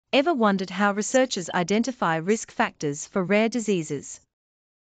Ever wondered how researchers identify risk factors for rare diseases?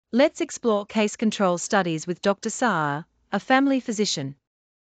 Let's explore case control studies with Dr. Saar, a family physician.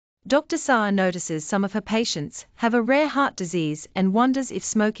 Dr. Saar notices some of her patients have a rare heart disease and wonders if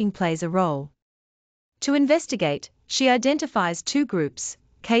smoking plays a role. To investigate, she identifies two groups: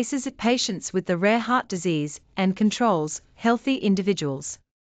 cases of patients with the rare heart disease and controls, healthy individuals.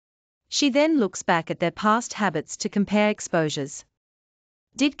 She then looks back at their past habits to compare exposures.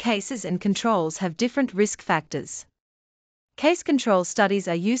 Did cases and controls have different risk factors? Case control studies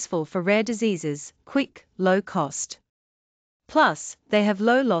are useful for rare diseases, quick, low cost. Plus, they have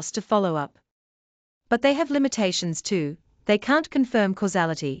low loss to follow-up. But they have limitations too. They can't confirm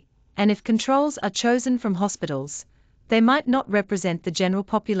causality, and if controls are chosen from hospitals, they might not represent the general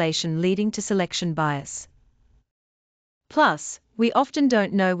population, leading to selection bias. Plus, we often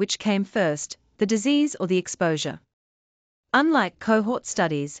don't know which came first, the disease or the exposure. Unlike cohort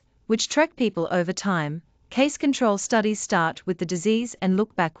studies, which track people over time, case control studies start with the disease and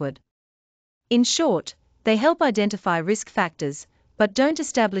look backward. In short, they help identify risk factors, but don't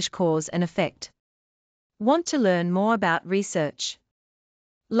establish cause and effect. Want to learn more about research?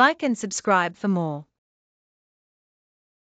 Like and subscribe for more.